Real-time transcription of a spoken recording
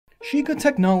Sheika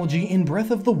technology in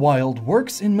Breath of the Wild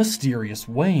works in mysterious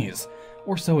ways.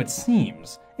 Or so it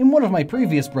seems. In one of my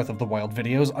previous Breath of the Wild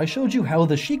videos, I showed you how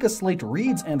the Sheika Slate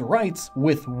reads and writes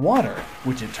with water,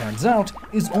 which it turns out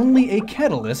is only a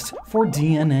catalyst for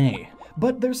DNA.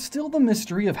 But there's still the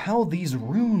mystery of how these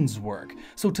runes work,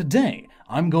 so today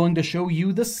I'm going to show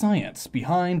you the science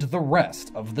behind the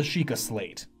rest of the Sheika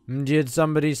Slate. Did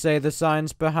somebody say the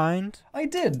science behind? I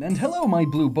did, and hello my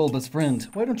blue bulbous friend.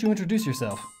 Why don't you introduce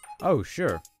yourself? Oh,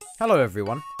 sure. Hello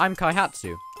everyone, I'm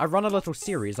Kaihatsu. I run a little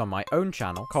series on my own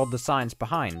channel called The Science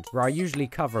Behind, where I usually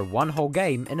cover one whole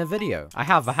game in a video. I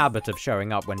have a habit of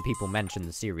showing up when people mention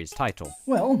the series title.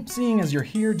 Well, seeing as you're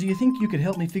here, do you think you could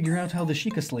help me figure out how the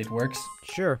Sheika Slate works?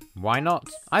 Sure, why not?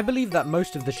 I believe that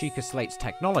most of the Sheika Slate's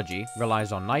technology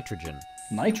relies on nitrogen.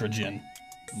 Nitrogen?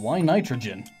 Why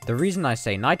nitrogen? The reason I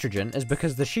say nitrogen is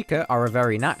because the Sheika are a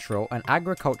very natural and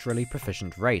agriculturally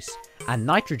proficient race, and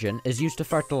nitrogen is used to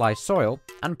fertilize soil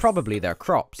and probably their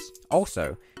crops.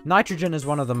 Also, nitrogen is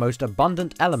one of the most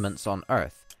abundant elements on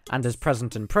Earth, and is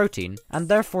present in protein, and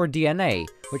therefore DNA,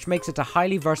 which makes it a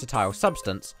highly versatile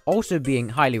substance, also being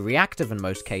highly reactive in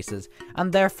most cases,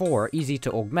 and therefore easy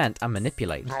to augment and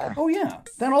manipulate. Oh yeah,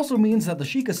 that also means that the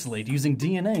Sheika Slate using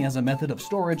DNA as a method of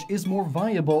storage is more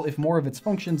viable if more of its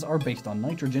functions are based on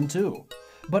nitrogen too.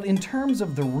 But in terms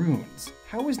of the runes,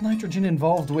 how is nitrogen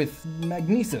involved with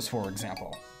Magnesis, for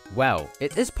example? Well,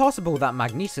 it is possible that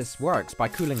Magnesis works by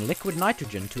cooling liquid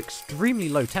nitrogen to extremely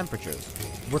low temperatures.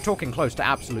 We're talking close to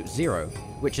absolute zero,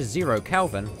 which is 0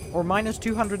 Kelvin, or minus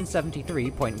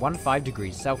 273.15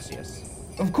 degrees Celsius.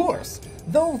 Of course,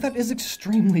 though that is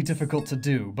extremely difficult to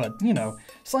do, but, you know,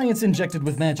 science injected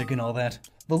with magic and all that.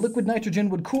 The liquid nitrogen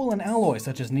would cool an alloy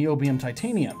such as niobium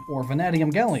titanium or vanadium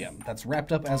gallium that's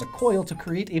wrapped up as a coil to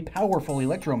create a powerful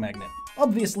electromagnet.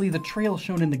 Obviously, the trail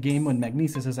shown in the game when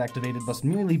Magnesis is activated must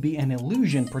merely be an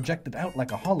illusion projected out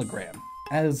like a hologram,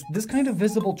 as this kind of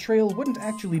visible trail wouldn't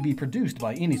actually be produced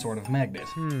by any sort of magnet.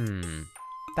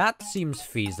 That seems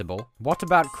feasible. What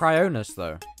about Cryonis,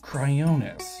 though?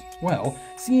 Cryonis. Well,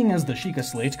 seeing as the Sheika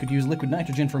Slate could use liquid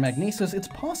nitrogen for Magnesis, it's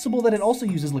possible that it also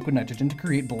uses liquid nitrogen to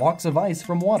create blocks of ice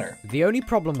from water. The only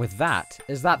problem with that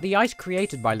is that the ice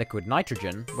created by liquid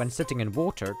nitrogen, when sitting in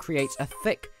water, creates a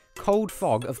thick, cold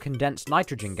fog of condensed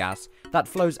nitrogen gas that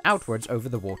flows outwards over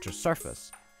the water's surface.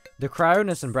 The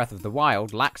Cryonis in Breath of the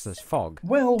Wild lacks this fog.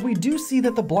 Well, we do see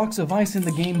that the blocks of ice in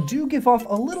the game do give off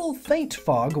a little faint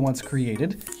fog once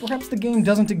created. Perhaps the game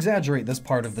doesn't exaggerate this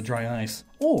part of the dry ice.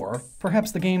 Or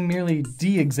perhaps the game merely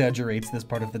de-exaggerates this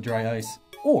part of the dry ice.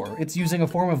 Or it's using a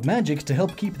form of magic to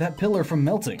help keep that pillar from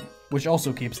melting, which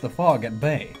also keeps the fog at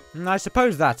bay. I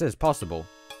suppose that is possible.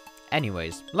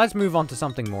 Anyways, let's move on to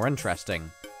something more interesting.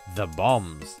 The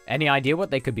bombs. Any idea what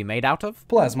they could be made out of?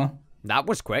 Plasma. That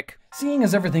was quick. Seeing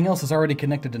as everything else is already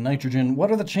connected to nitrogen, what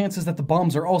are the chances that the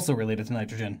bombs are also related to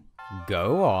nitrogen?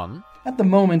 Go on. At the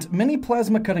moment, many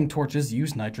plasma-cutting torches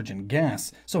use nitrogen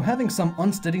gas, so having some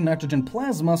unsteady nitrogen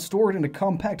plasma stored in a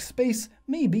compact space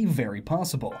may be very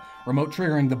possible. Remote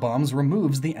triggering the bombs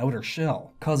removes the outer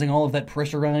shell, causing all of that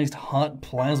pressurized, hot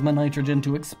plasma nitrogen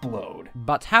to explode.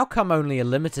 But how come only a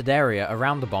limited area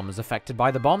around the bomb is affected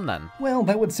by the bomb then? Well,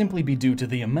 that would simply be due to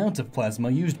the amount of plasma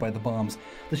used by the bombs.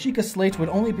 The Sheika Slate would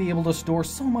only be able to store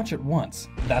so much at once.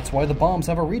 That's why the bombs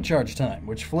have a recharge time,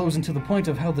 which flows into the point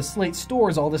of how the slate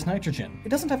stores all this nitrogen. It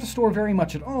doesn't have to store very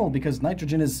much at all because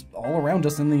nitrogen is all around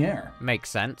us in the air. Makes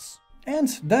sense. And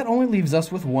that only leaves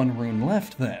us with one rune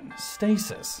left then,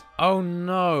 Stasis. Oh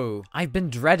no, I've been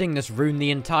dreading this rune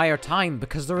the entire time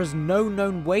because there is no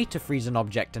known way to freeze an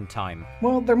object in time.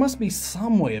 Well, there must be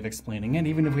some way of explaining it,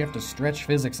 even if we have to stretch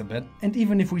physics a bit. And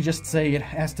even if we just say it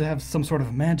has to have some sort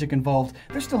of magic involved,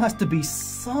 there still has to be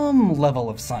some level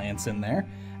of science in there.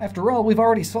 After all, we've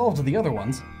already solved the other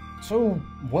ones. So,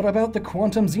 what about the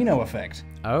quantum ZENO effect?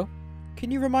 Oh?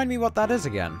 Can you remind me what that is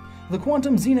again? The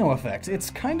quantum ZENO effect, it's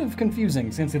kind of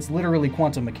confusing since it's literally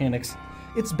quantum mechanics.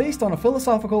 It's based on a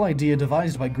philosophical idea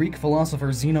devised by Greek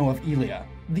philosopher Zeno of Elea.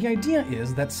 The idea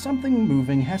is that something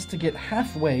moving has to get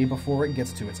halfway before it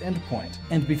gets to its endpoint.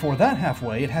 And before that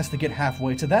halfway, it has to get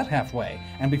halfway to that halfway.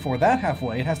 And before that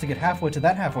halfway, it has to get halfway to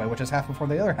that halfway, which is half before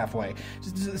the other halfway.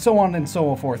 So on and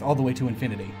so forth, all the way to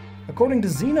infinity. According to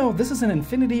Zeno, this is an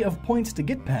infinity of points to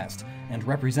get past, and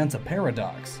represents a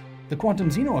paradox. The quantum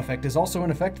ZENO effect is also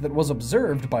an effect that was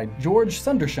observed by George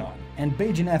Sundarshan and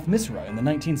Baidyanath Misra in the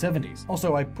 1970s.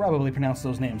 Also, I probably pronounced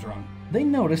those names wrong. They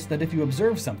noticed that if you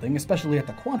observe something, especially at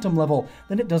the quantum level,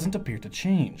 then it doesn't appear to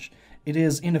change. It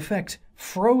is, in effect,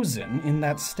 frozen in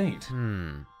that state.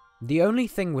 The only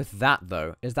thing with that,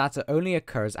 though, is that it only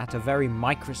occurs at a very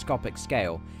microscopic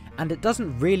scale, and it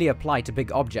doesn't really apply to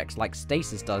big objects like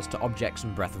Stasis does to objects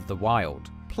in Breath of the Wild.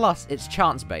 Plus, it's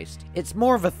chance-based. It's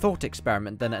more of a thought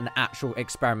experiment than an actual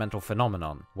experimental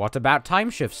phenomenon. What about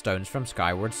timeshift stones from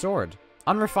Skyward Sword?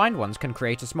 Unrefined ones can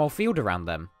create a small field around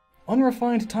them.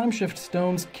 Unrefined timeshift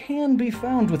stones can be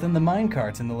found within the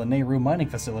minecarts in the Lanayru mining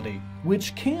facility,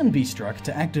 which can be struck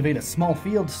to activate a small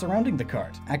field surrounding the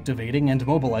cart, activating and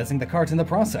mobilizing the cart in the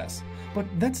process. But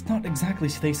that's not exactly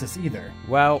stasis either.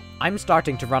 Well, I'm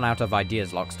starting to run out of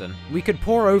ideas, Loxton. We could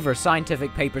pore over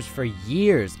scientific papers for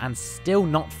years and still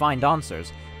not find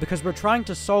answers, because we're trying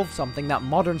to solve something that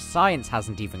modern science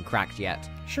hasn't even cracked yet.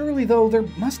 Surely, though, there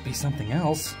must be something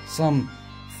else. Some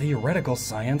theoretical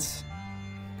science.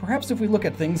 Perhaps if we look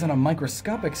at things on a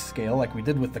microscopic scale like we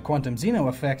did with the quantum ZENO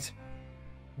effect...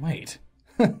 Wait,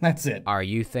 that's it. Are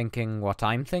you thinking what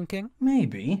I'm thinking?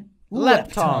 Maybe.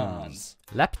 Leptons!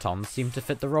 Leptons seem to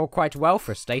fit the role quite well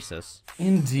for Stasis.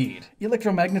 Indeed.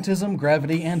 Electromagnetism,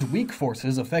 gravity, and weak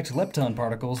forces affect lepton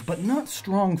particles, but not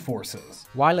strong forces.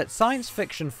 While it's science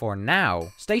fiction for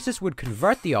now, Stasis would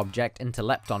convert the object into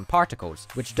lepton particles,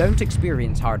 which don't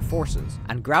experience hard forces,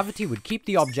 and gravity would keep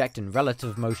the object in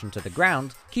relative motion to the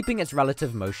ground, keeping its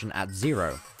relative motion at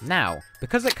 0. Now,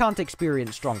 because it can't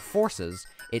experience strong forces,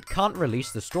 it can't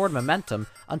release the stored momentum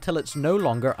until it's no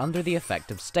longer under the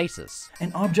effect of stasis.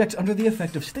 An object under the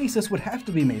effect of stasis would have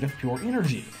to be made of pure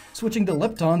energy. Switching the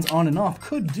leptons on and off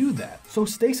could do that. So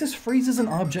stasis freezes an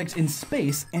object in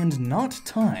space and not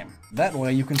time. That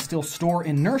way you can still store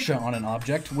inertia on an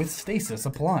object with stasis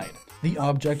applied. The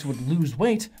object would lose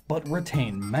weight, but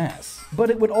retain mass. But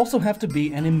it would also have to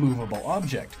be an immovable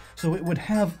object, so it would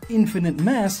have infinite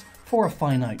mass for a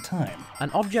finite time. An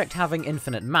object having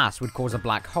infinite mass would cause a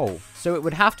black hole, so it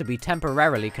would have to be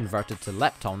temporarily converted to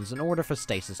leptons in order for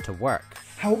stasis to work.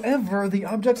 However, the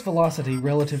object's velocity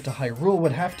relative to Hyrule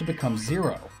would have to become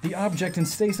 0. The object in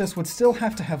stasis would still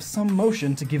have to have some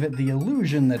motion to give it the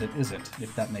illusion that it isn't,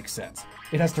 if that makes sense.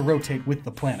 It has to rotate with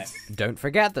the planet. Don't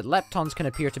forget that leptons can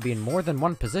appear to be in more than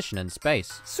one position in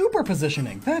space.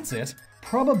 Superpositioning, that's it.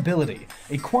 Probability,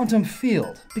 a quantum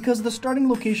field, because the starting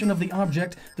location of the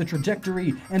object, the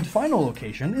trajectory, and final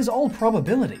location is all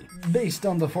probability, based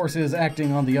on the forces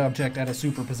acting on the object at a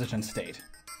superposition state.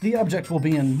 The object will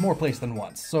be in more places than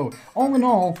once, so all in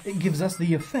all, it gives us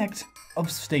the effect of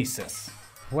stasis.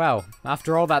 Well,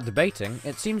 after all that debating,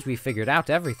 it seems we figured out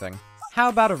everything. How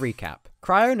about a recap?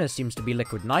 Cryonis seems to be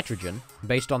liquid nitrogen,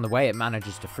 based on the way it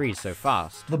manages to freeze so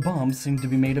fast. The bombs seem to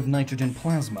be made of nitrogen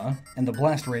plasma, and the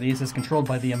blast radius is controlled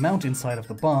by the amount inside of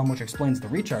the bomb, which explains the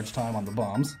recharge time on the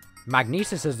bombs.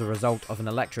 Magnesis is the result of an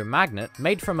electromagnet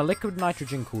made from a liquid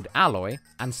nitrogen called alloy,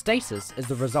 and stasis is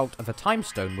the result of a time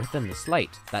stone within the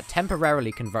slate that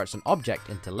temporarily converts an object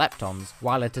into leptons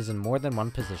while it is in more than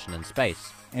one position in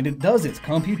space. And it does its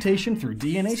computation through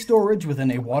DNA storage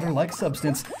within a water-like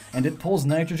substance, and it pulls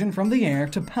nitrogen from the air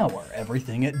to power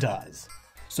everything it does.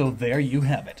 So there you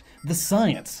have it, the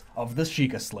science of the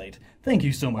Sheika Slate. Thank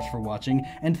you so much for watching,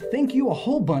 and thank you a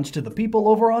whole bunch to the people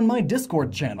over on my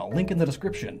Discord channel, link in the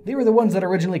description. They were the ones that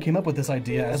originally came up with this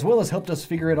idea, as well as helped us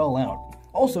figure it all out.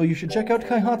 Also, you should check out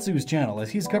Kaihatsu's channel, as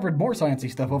he's covered more sciencey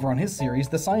stuff over on his series,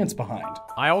 The Science Behind.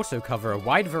 I also cover a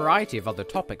wide variety of other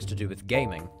topics to do with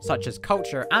gaming, such as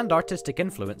culture and artistic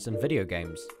influence in video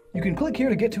games. You can click here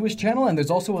to get to his channel, and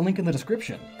there's also a link in the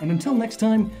description. And until next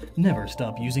time, never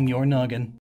stop using your noggin.